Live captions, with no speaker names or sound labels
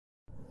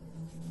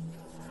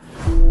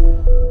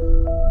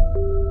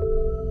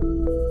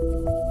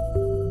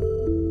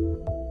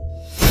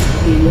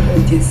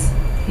nahageze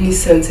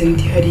nisanze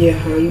ndi hariya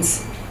hanze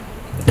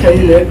kandi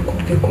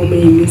narabikubwiye ko muri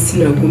iyi minsi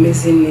ntabwo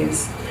meze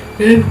neza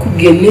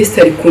narabikubwiye NESTA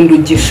ari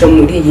kundugisha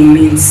muri iyi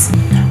minsi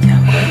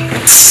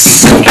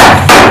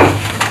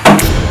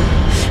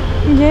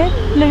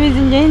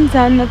nabizi njye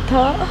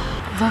nzanata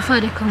Vava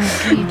reka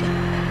nkubwire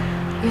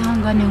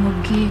ihangane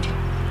nkubwire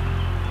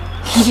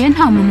njye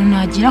nta muntu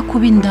nagira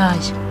kuba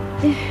indaya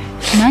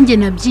nanjye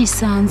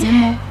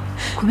nabyisanzemo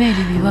kubera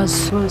ibibazo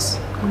bose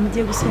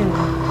umugiye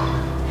gusenga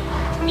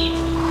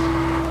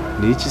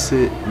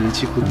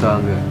niki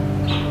kutanga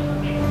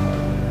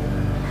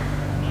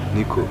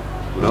niko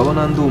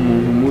urabona ndi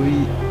umuntu mubi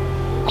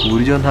ku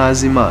buryo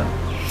ntazi Imana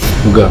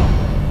Muga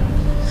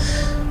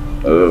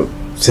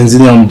sinzi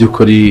niba mu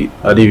by'ukuri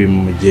ari ibi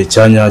mu gihe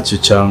cya nyacyo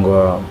cyangwa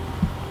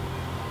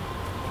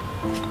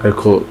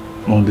ariko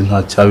n'undi nta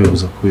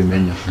cyabibuza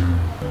kubimenya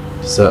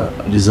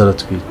Liza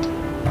aratwite.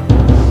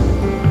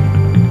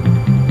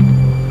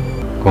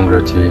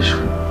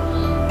 Congratulations.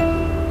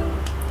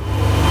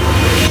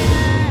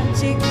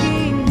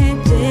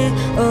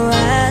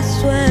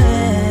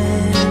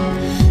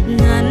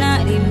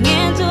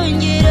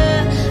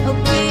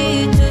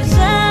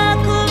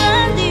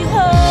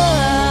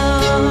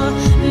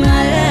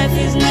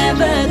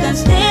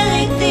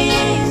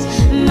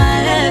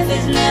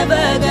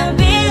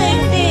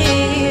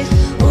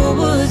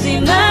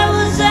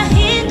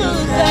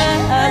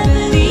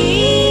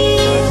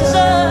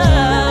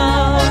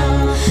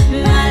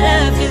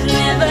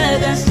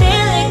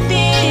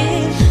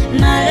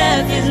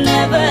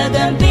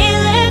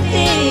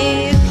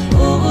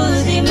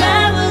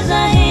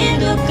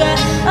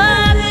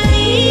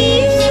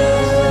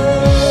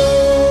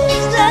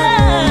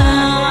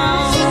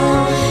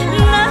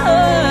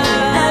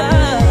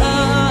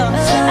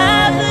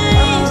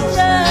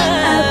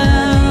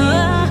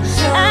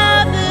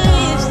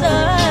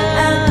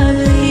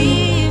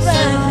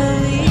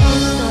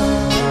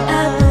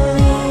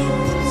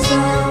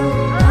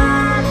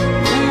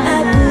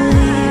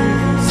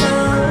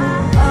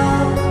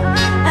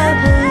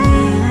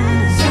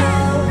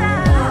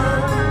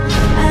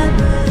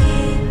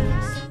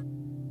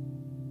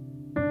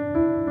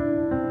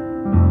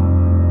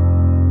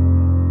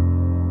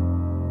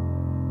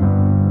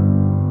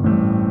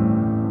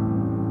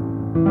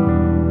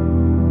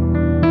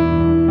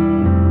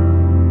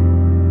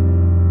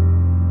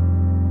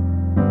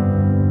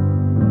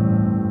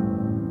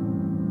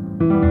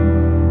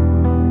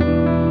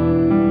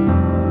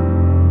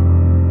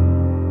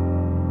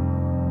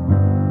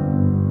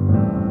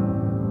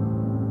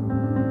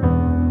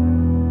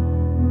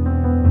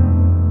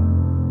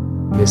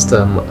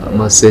 NESTA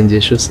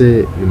amasengesho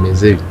se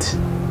bimeze bite?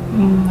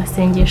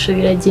 Amasengesho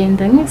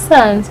biragenda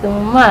nk'isanzwe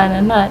mu Mana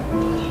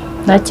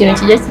nta kintu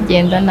kijya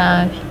kigenda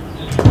nabi.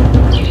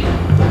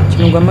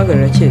 Kintu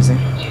ngamagarira cyeze.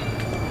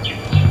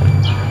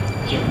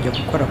 Njya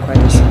gukora kwa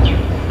Liza.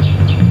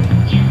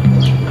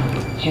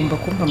 Ngomba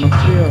kumva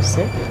amakuru yose.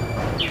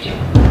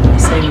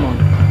 Simon.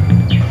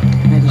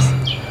 Liza.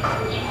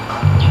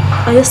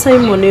 Aya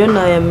Simon yo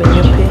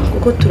nayamenye pe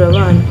kuko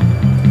turabana.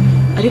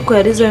 Ariko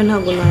yariza yo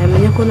ntago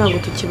nayamenye ko ntago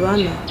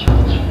tukibana.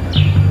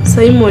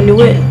 Simon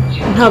we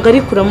ntago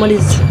ari kuramo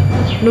Liza.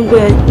 Nubwo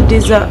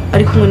Liza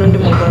ari kumwe n'undi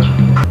mugabo.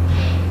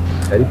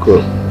 Ariko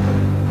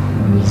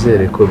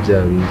nizere ko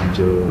bya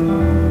bindi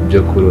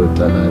byo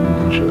kurotana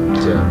n'ijoro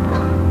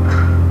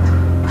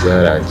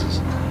byarangiye.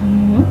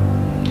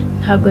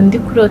 Ntago ndi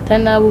kurota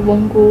nabo ubu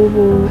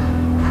ngubu.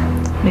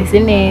 Meze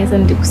neza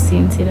ndi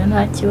gusinzira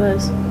nta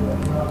kibazo.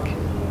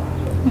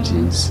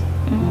 Byiza.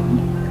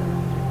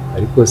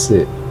 Ariko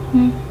se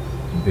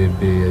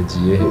bebe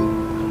yagiye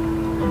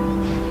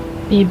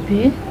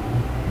he?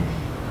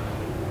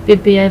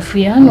 Bebe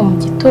yavuye hano mu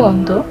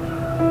gitondo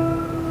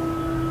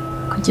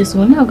kugeza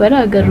ubu ntabwo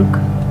aragaruka.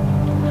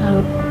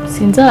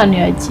 Sinzi ahantu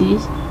yagiye.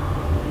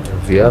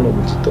 Yavuye hano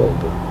mu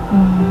gitondo.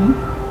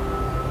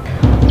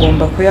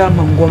 Ngomba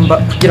kuyampa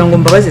kugira ngo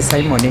mbabaze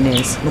Simon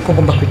neza nuko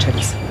ngomba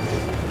kwicariza.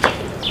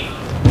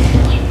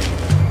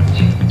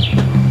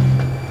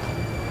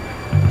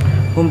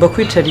 Ngomba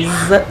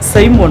kwicariza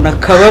Simon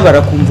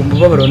akababara kumva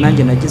umubabaro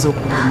nanjye nagizeho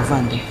kubura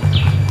umuvandimwe.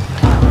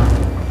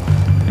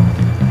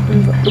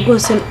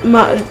 Rwose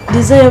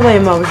Liza yabaye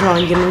mabuja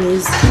wanjye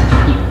mwiza.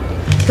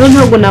 Rero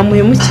ntabwo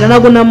namuhemukira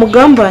ntabwo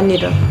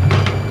namugambanira.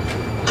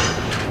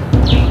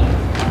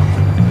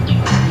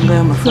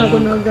 Ngaya amafaranga. Ntabwo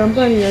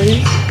nagambanira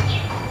Liza.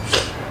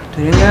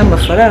 Turenga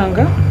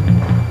amafaranga.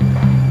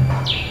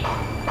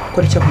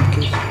 Kora icyo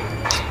kubwira.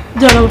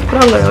 Jyana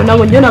amafaranga yawe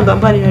ntabwo njye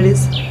nagambanira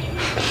Liza.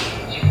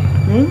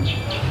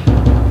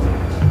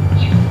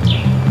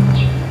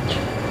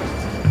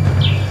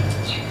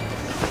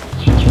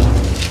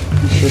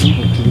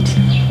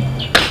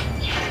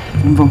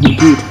 Umva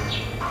nkubwire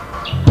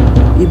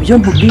ibyo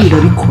nkubwira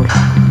bikora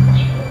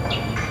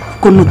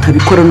kuko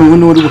nutabikora n'ubu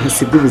ni wari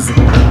buhasiga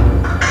ubuzima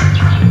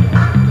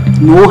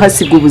n'uwo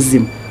hasiga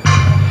ubuzima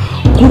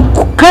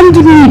kandi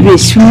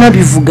uribeshye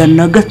unabivuga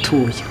na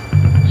gatoya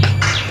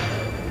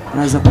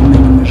uraza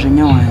kumenya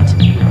umujinya wanjye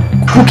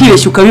kuko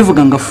ukibeshye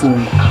ukabivuga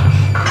ngafungwa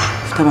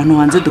ufite ufite abantu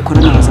hanze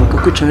dukorana baza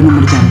bakakwica we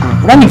n'umuryango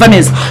wawe uranyumva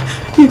neza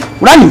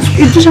uranyumva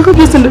ibyo ushaka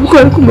byose ndabikora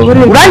ariko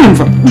mbabarira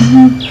uranyumva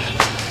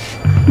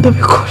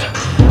ndabikora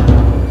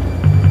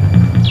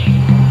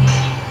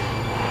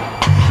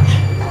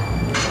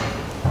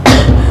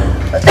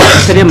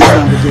utariye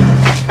amafaranga ugenda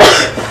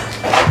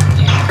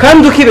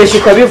kandi ukibeshya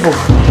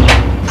ukabivuga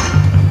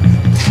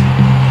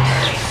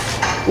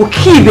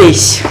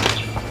ukibeshya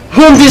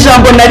nkumva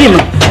ijambo na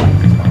rimwe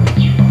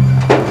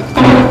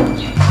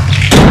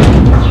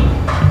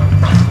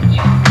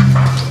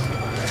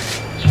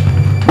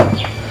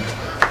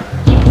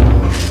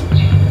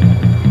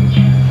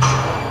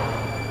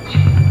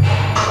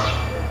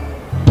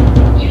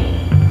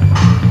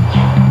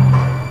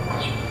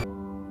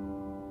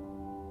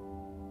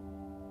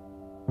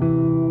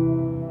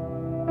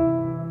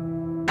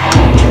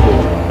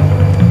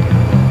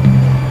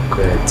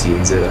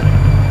inzira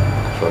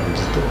kuva mu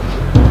gitondo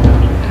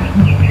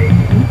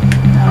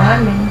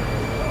ntawamenya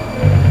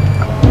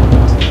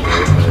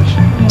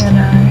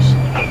yaraje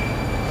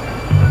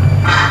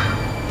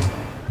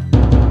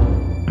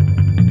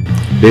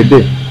bebe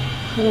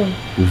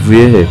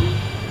uvuye he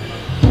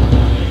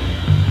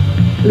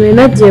nari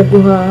nagiye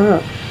guhaha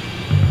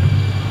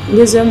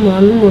ngezeyo muha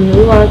n'umuntu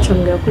w'iwacu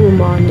ambwira ko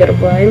mama wanjye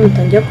arwaye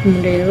mpita njya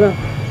kumureba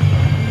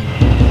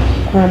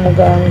kwa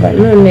muganga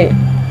none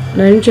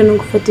nari nje no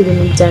gufata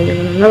ibintu byanjye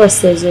ngo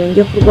n'abasezeye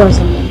njye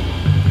kurwaza mama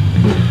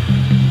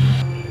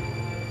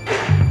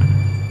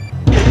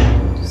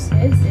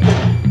dusezeye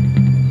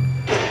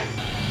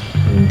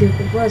ndi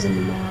kurwaza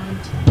mama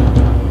wanjye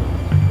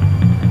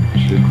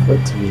ndi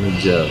gufata ibintu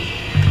byawe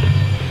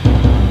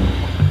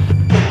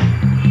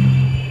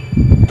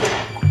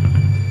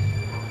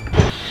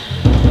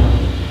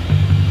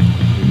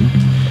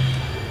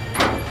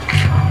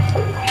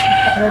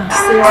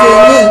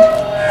aradusezeye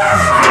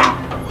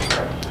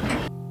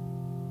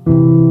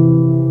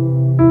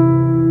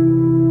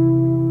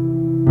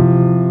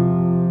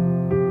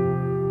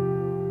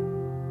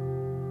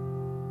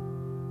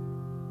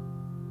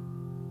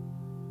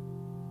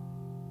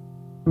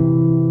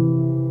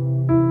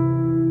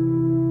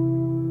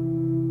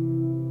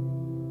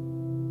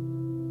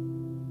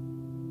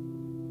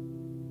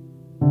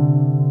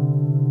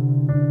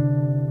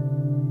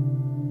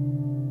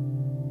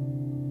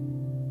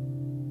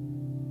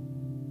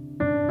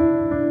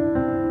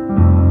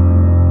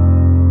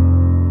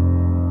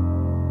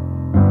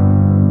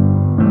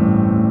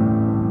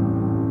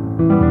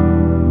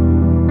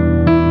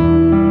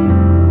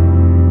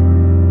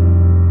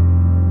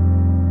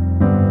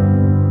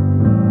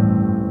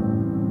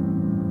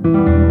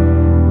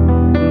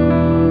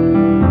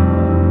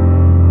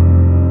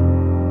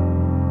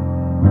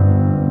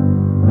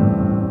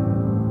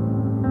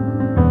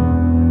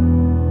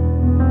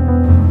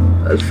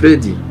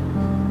Alfredi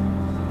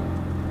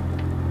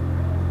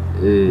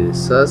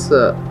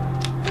sasa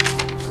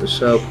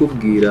ndashaka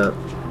kubwira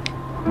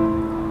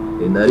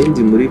nari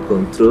ndi muri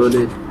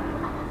controle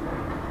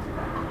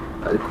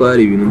ariko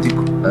hari ibintu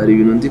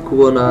ndi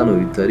kubona hano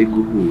bitari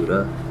guhura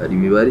hari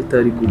imibare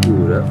itari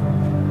guhura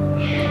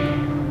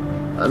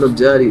hano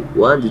byari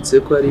wanditse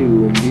ko ari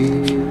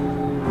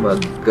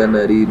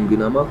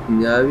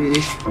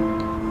 720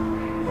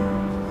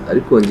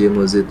 ariko ngiye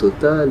nkoze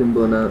total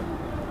mbona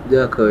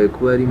byakabaye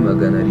kuba ari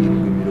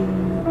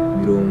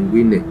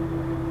 740.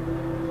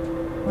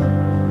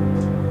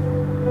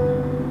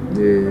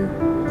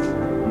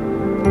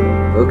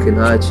 Okay,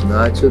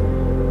 ntacyo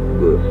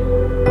ngo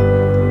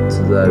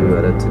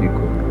tuzabibara turi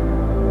kumwe.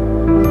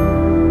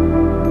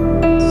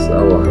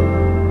 Sawa.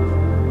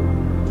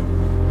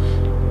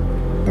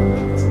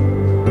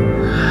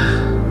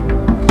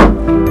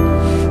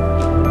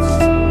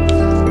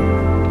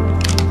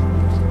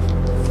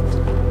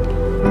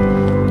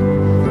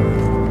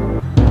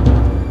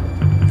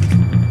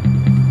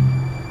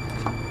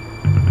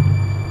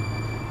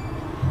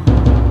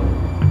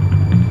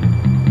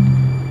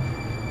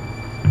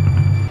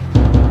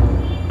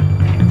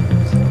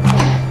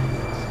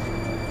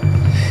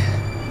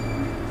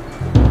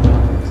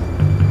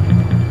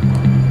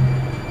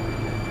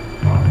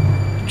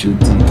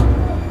 Judy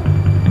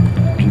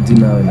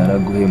nawe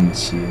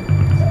naraguhemukiye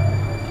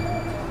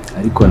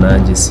ariko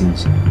nanjye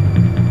sinjye.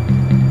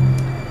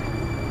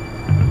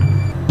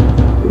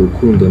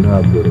 Urukundo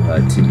ntabwo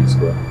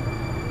ruhatirizwa,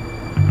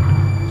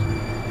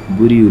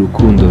 buriya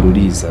urukundo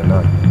rurizana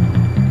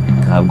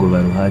ntabwo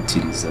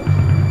baruhatiriza.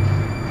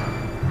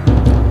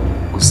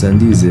 Gusa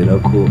ndizera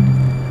ko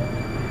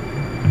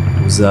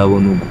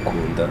uzabona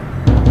ugukunda,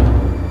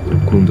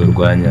 urukundo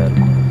rwa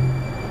nyarwo.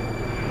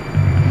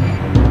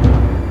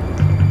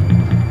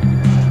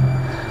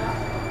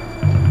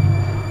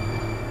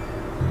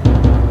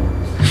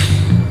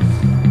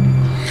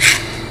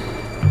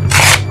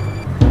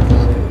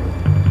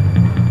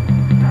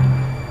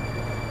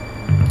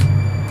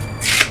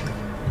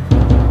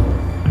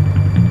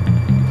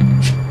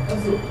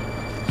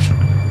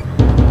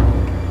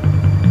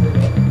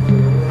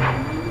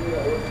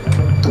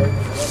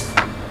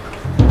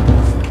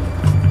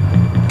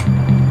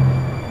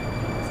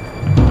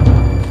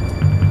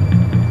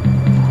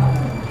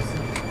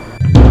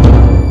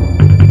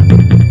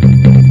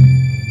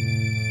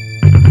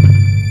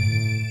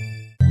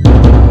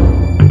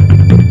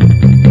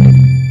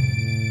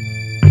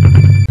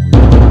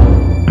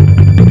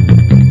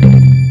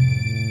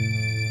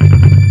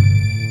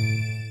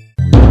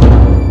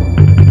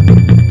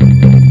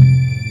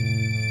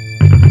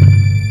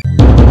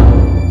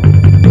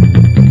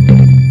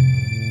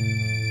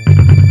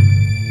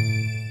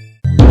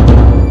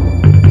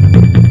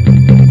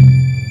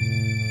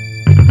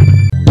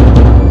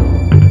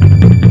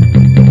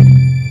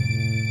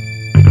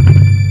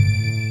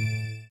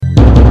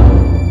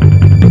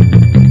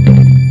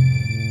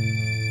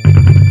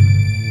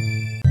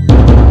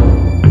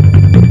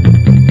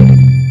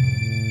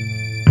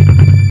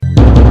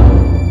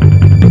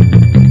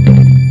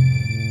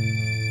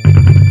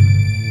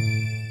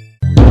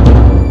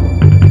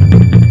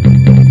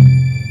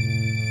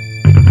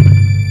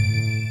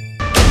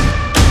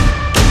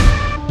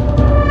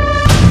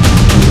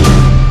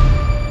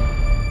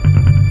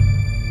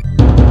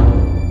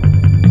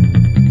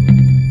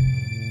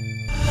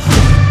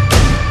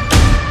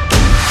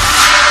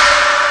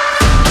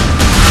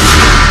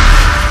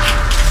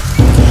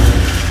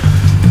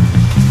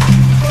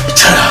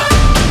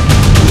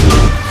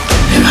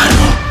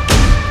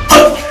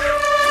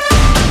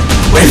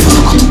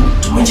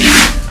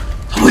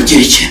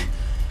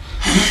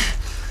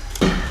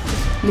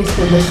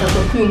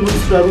 uyu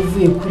munsi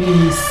uraruvuye kuri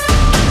iyi si.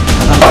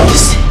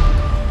 Abamwise.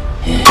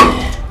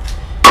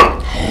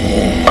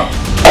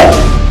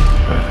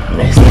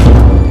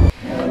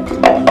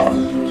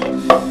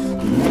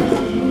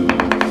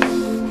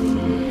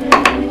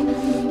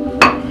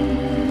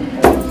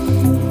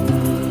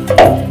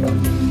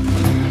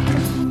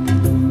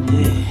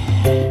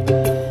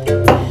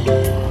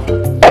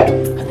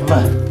 Hanyuma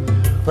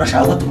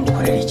urashaka ko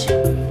tumukorera iki?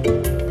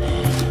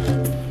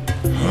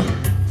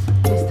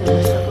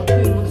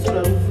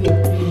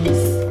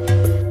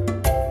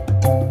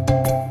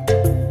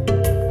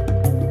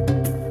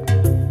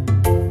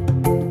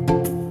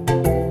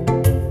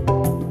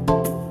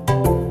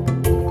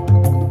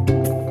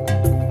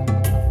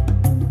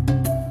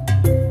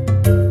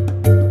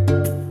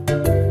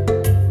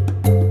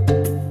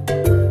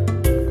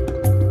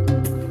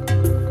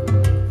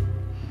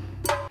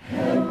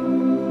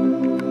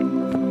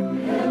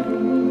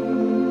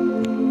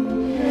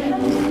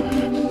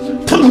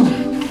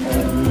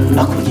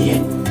 Nakuriye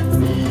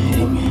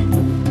rimwe.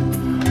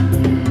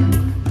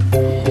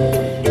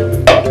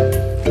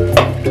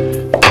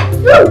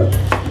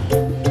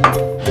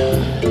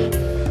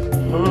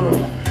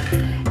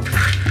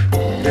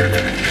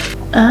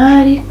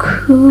 ariko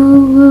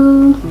ubu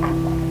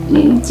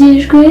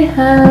nigijwe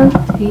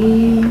hafi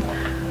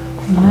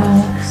ku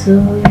maso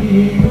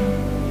ye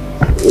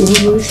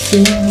ubu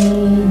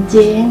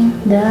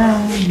sinigenda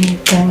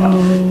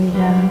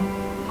muganira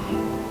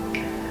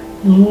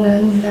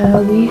umwana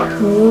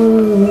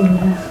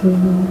wihoraho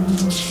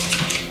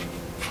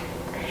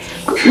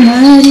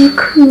nari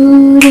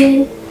kure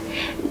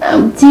nta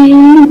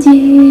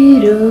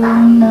byiringiro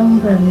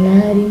namba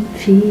nari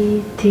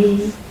mfite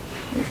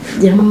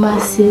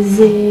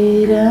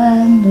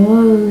by'amasezerano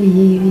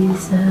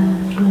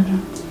y'ibizaba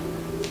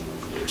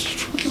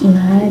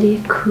nari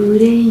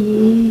kure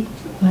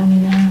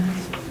y'Imana.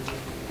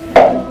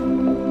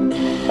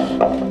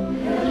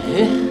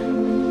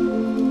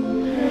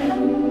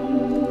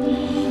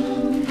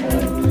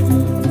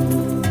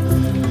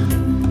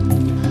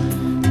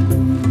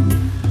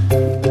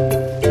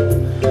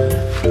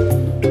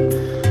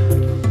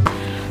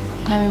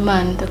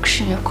 Imana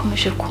ndagushimye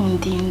ukomeje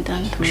kundinda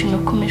ndagushimye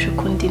ukomeje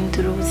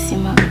kundindira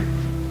ubuzima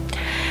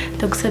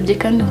ndagusabye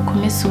kandi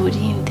ukomeze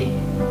uburinde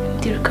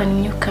ndirukana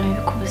imyuka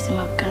mibi ku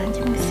buzima bwanjye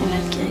mu izina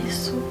rya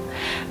Yesu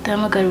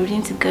ndahamagara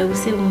uburinzi bwawe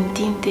buze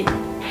bundinde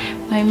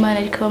mwaye Imana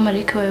ariko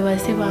abamarayika bawe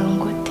baze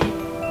bangote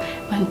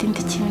bandinde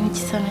ikibi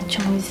n'igisa nacyo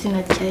mu izina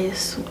rya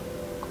Yesu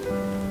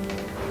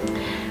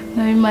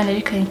mwaye Imana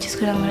ariko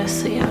nkizwe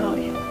n'amaraso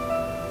yawe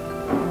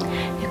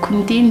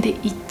kundinde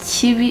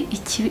ikibi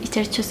icyo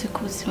ari cyose ku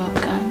buzima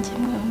bwanjye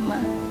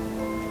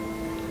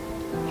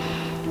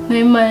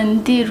Imana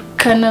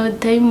ndirukana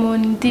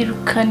abadayimoni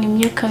ndirukana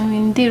imyuka mibi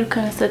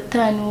ndirukana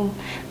satani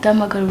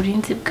ndahamagara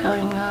uburinzi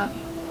bwawe mwami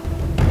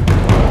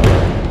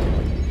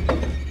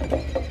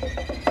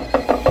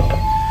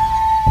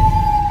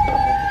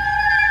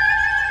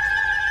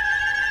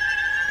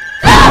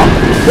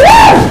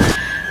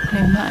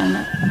Imana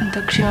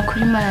ndagushima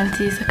kuri Imana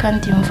nziza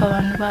kandi yumva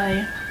abantu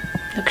bayo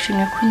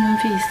ndagushimye ko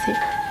unyumvise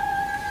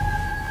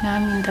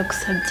namwe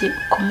ndagusabye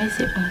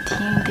ukomeze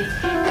undinde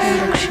kandi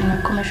ndagushimye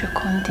ukomeje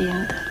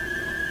kundinda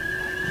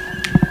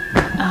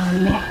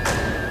amen.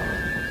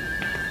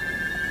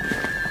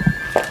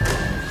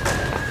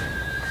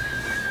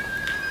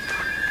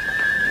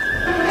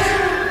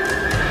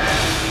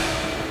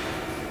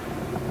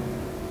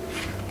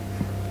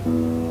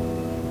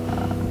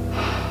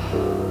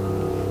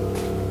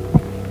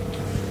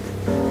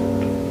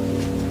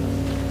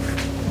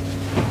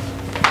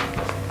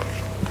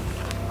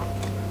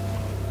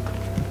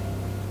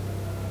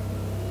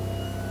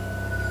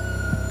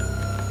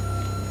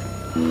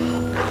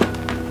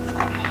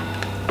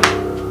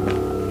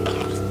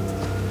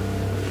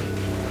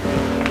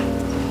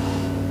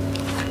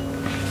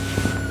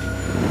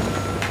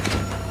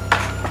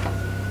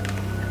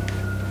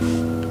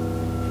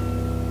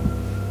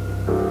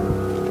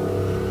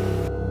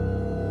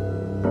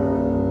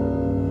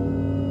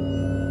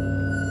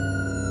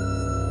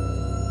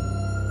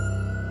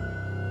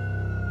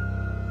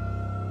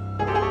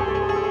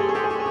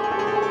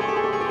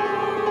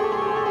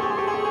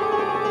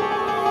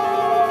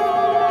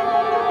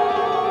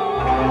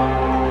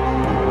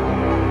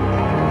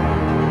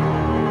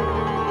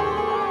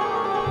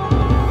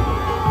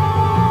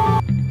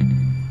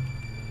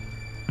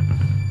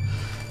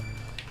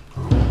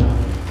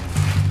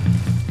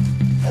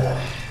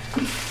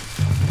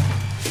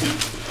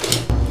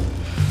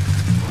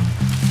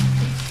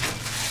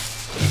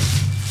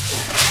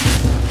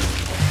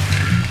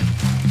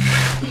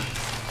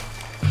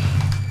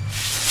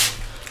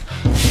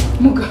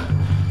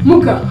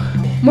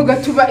 Muga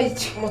tuba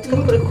iki umutwe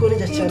kuri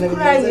kurya cyane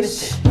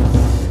bigenze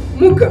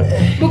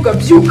muga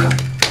byuka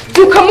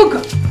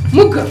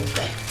muga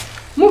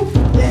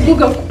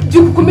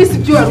byuka ukomeze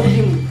ibyo wari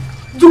urimo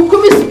byuka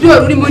ukomeze ibyo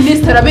wari urimo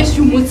Nesta arabeshya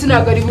uyu munsi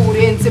ntabwo ari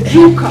burenze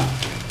byuka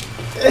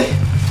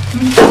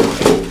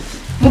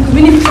muga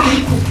bini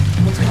bikiko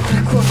umutwe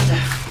kuri kurya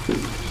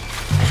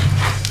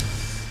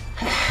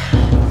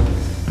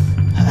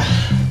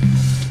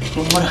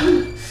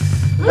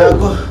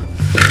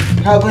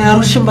ntabwo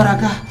yarusha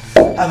imbaraga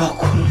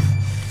abakuru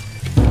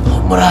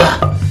muri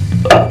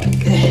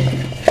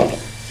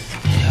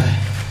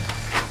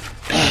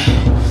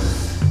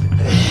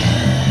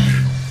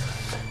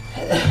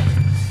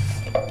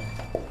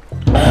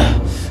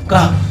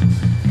ngaho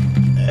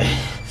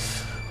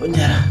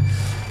ongera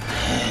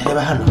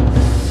reba hano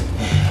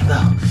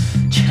ngaho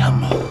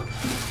kiramo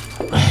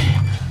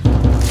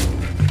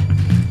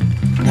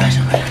ndaje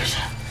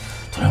mbarisha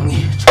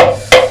turamwica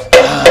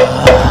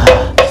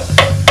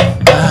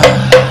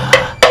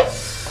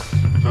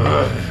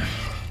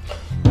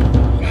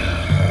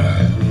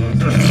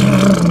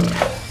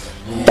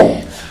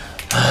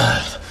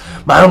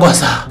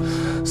marangwasa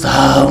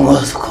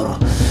samosukuru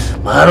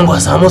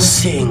marangwasa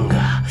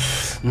musinga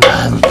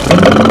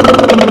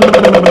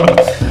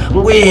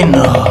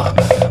ngwino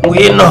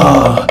ngwino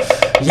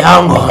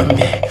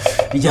ryangombe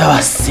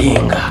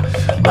ry'abasinga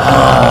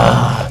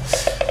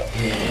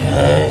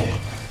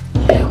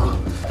yego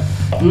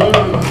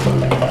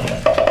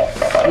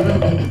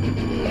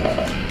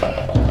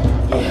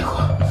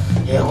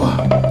yego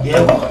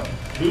yego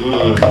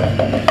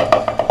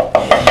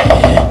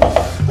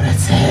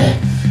uretse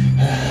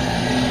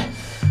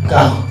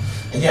ngaho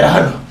egera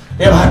hano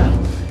reba hano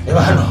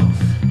reba hano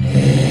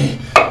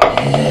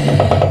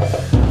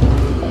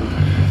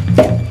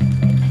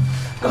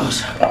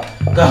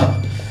ngaho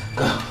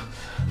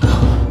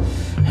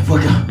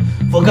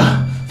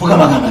vuga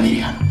amagambo abiri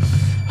hano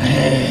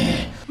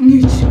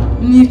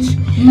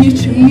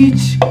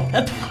Nici.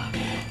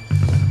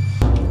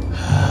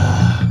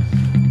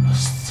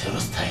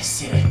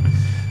 Rositayisire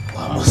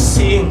wa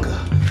musinga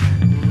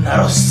na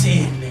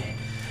rosine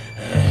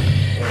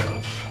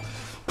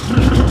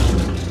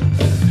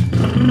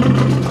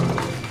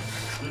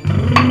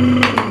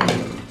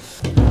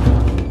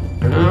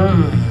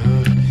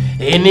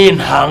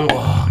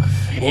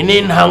iyi ni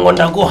intango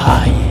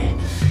ndaguhaye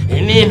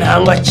iyi ni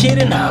intango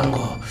akiri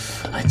intango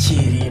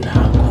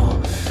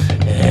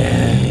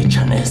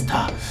ica NESTA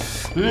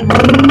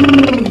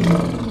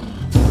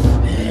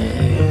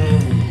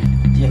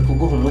ngiye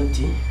kuguha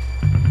umuti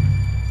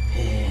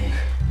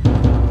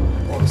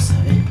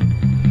ndagusabe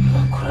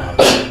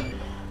bakuramba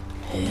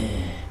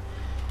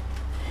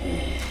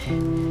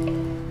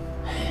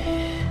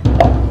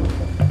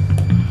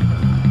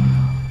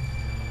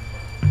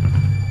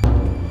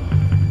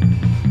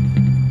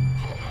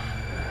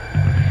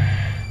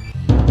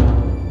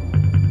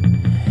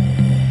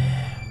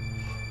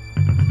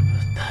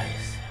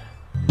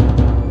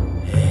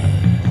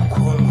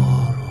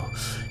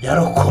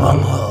yarokoba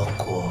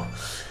nkoko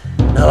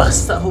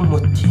n'abasaba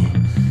umuti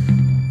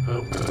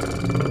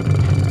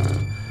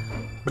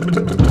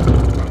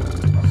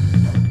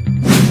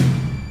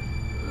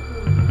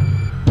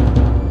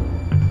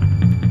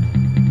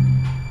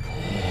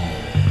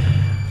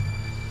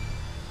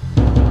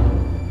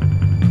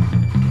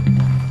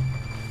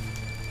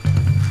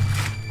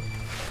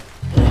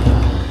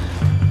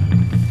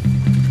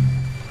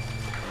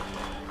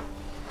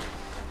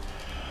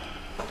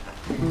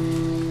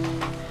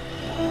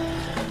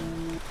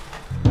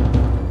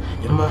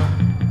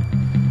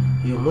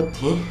uyu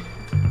muti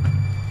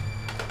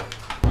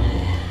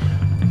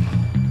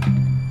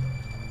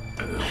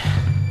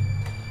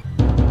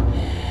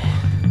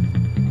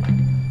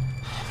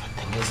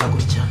fata neza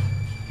gutya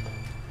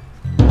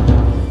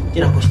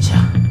gira gutya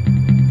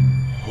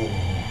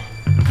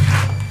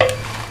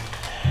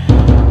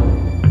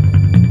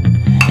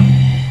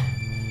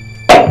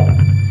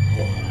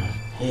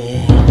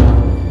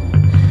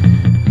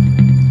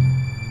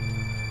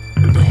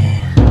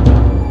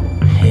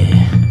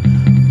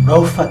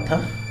urawufata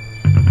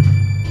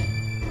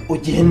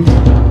ugende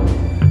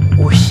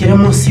ushyire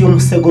munsi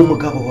y'umusego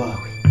w'umugabo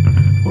wawe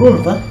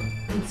urumva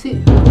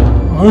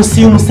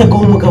munsi y'umusego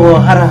w'umugabo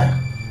wawe harara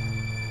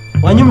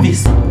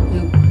wanyumvise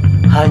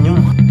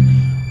hanyuma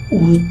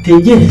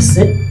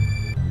utegereze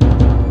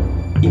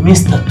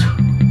iminsi 3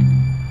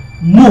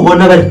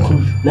 nubona bari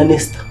kumwe na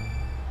NESTA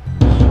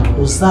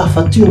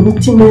uzafata uyu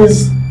muti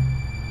neza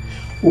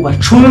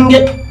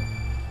ubacunge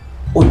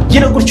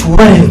ugire gutyo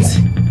ubarenze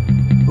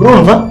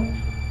urumva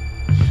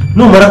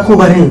numara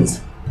kubarenza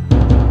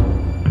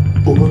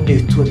ubundi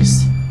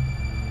witurize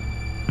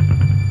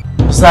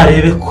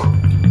uzarebe ko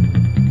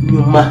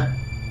nyuma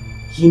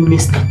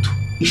y'iminsi 3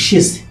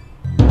 ishize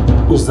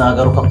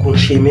uzagaruka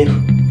kunshimira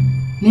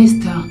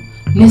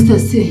NESTA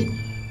se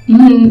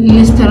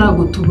NESTA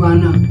arago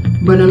tubana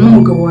mbana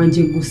n'umugabo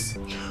wanjye gusa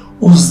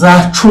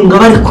uzacunga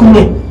bari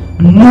kumwe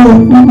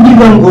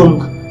niba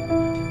ngombwa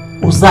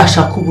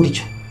uzashaka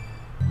uburyo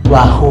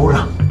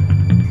bahura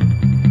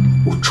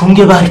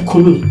ucunge bari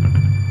kumwe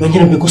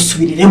yongera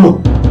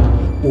mbigusubiriremo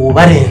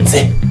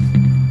ubarenze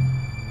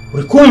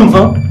uri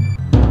kumva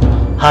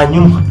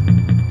hanyuma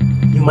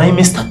nyuma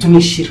y'iminsi 3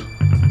 nishira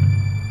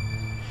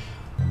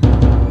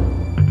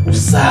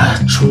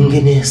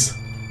uzacunge neza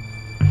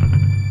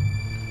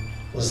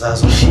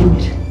uzaza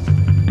ushimire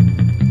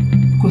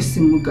kose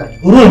mugari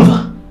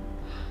urumva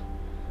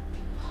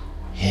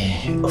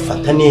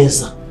ufata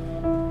neza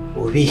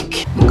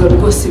ubike mugari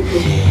rwose pe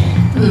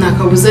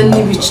nakabuza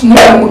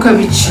n'ibimuka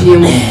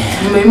biciyemo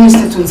nyuma y'iminsi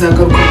 3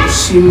 nzagaruka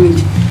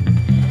gushimira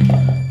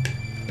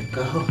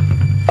gaho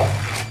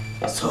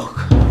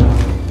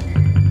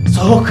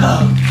sohoka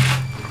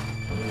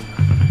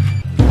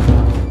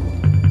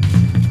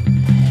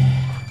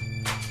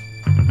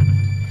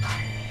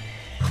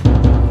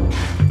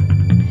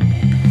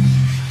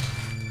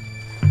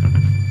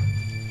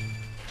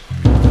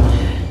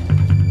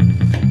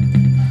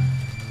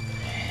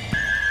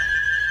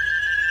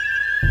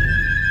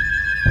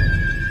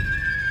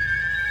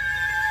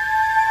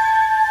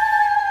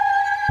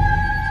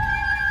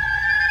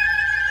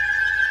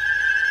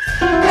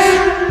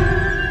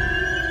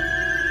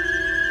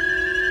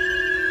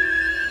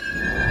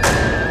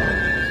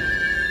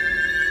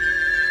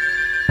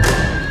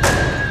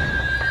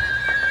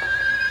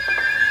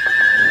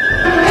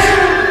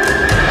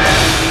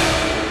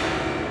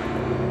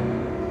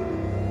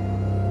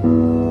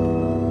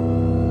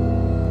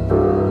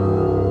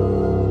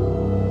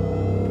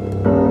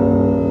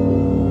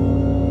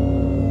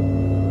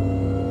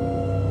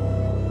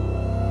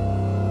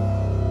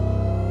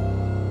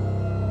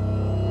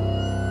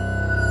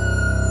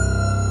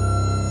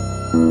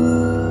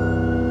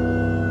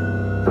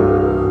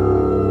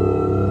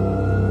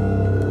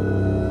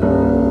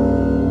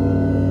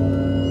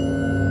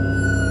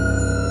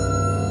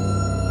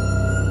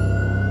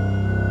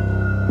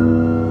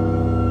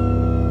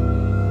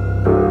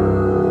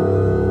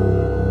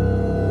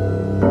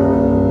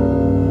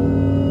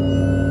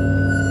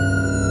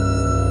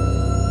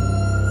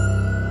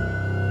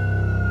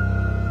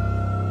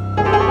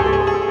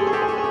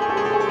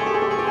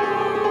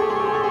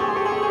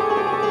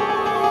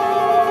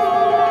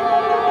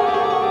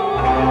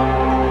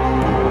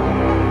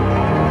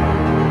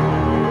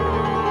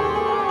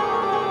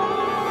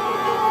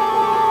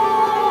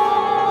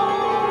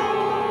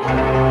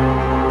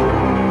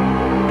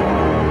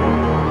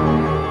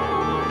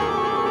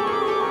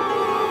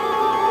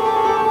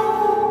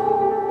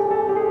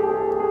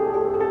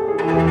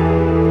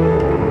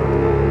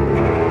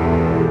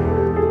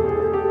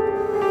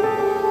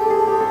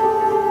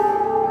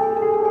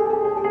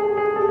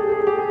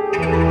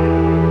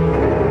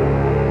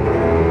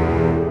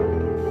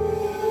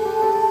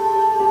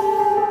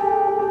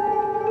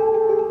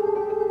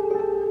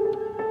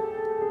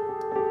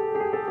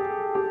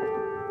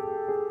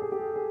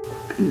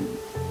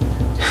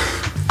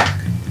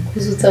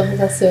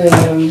utavuga se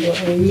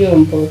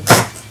nyombo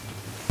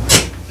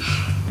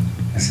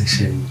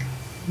S06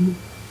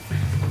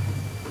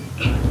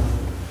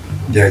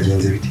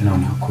 byagenze bite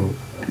noneho ko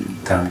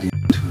utangiye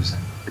tuza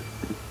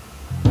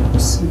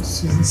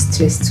suzi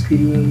stress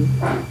twiriwe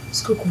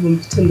siko kuva mu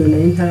gitondo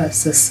nari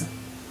ntarasasa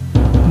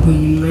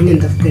mbonye umwanya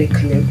ndavuga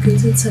reka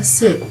nyabwinze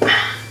nsase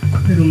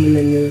kubera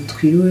umunaniro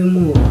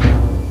twiriwemo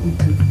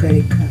ndavuga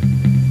reka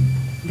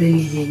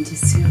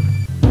benihengetse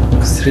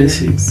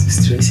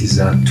stress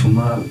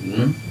izatuma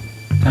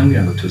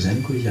tambira ngo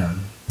tuzane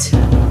kuryama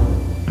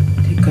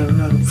reka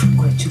rurarupfu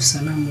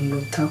rwacyusa nta muntu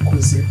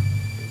utakoze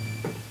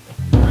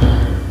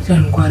ya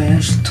ndwara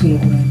yaje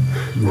itunguranye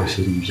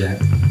mwashiri ibyo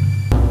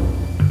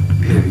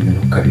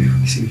bintu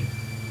ukabivuga sibyo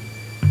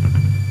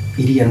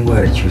iriya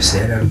ndwara cyusa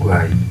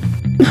yararwaye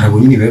ntabwo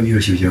nyine biba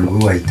byoroshye kugira ngo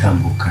ube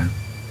wayitambukana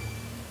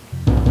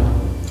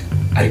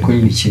ariko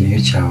nyine ikintu iyo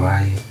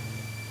cyabaye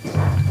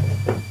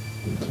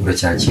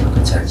uracyakira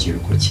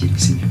uko kiri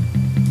sibyo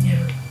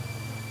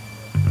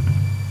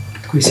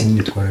twese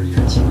nyine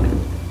twarabyakira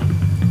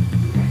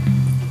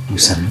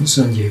gusa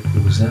ntuzongeye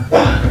kuza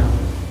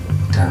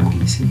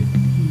utambwiye sibyo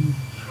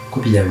ko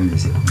byaba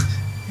bimeze kose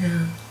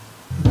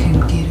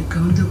ukibwira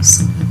gahunda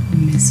gusohoka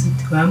bimeze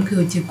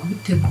bambwiye ugiye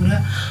kubitegura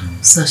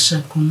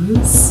uzashaka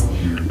umunsi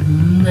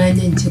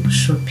umwanya njye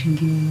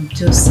gushopinga ibintu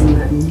byose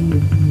na nyine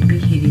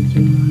bihiriye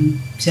umuntu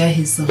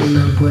byaheze aho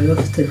ntabwo bari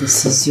bafite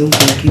decision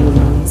ngo mbwire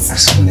umunsi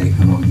asubira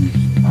reka mubwire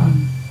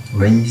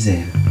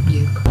uranyizera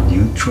yego do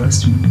you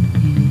trust me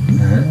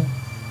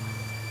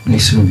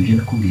nise urumva ibyo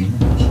nakubwiye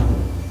n'iki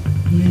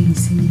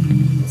nahise nyine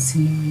umunsi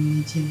niwe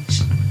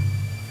negereje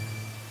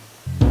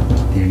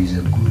there is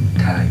a good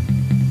time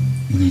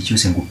igihe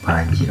cyose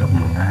ngupangira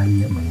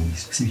umwanya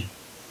mwiza sibyo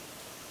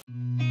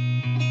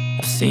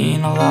I've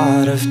seen a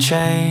lot of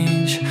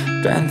change,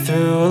 been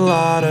through a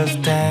lot of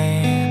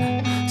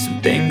pain.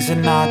 Some things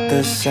are not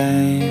the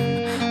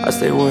same as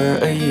they were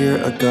a year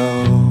ago,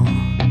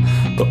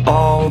 but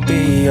all will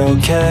be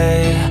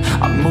okay.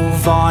 I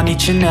move on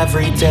each and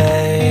every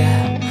day.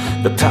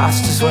 The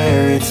past is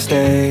where it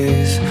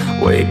stays,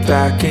 way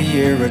back a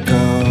year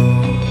ago.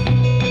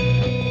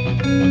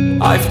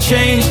 I've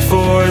changed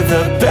for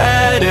the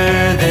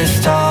better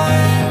this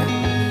time.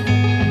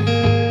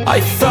 I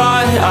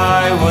thought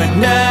I would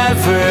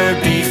never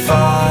be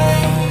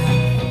fine.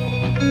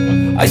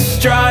 I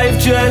strive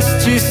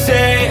just to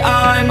say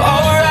I'm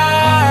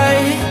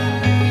alright,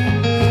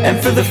 and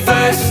for the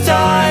first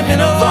time in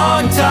a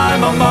long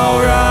time I'm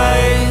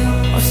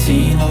alright. I've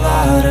seen a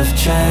lot of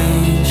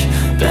change,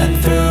 been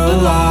through a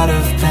lot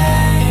of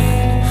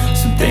pain.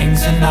 Some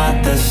things are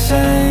not the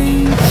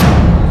same.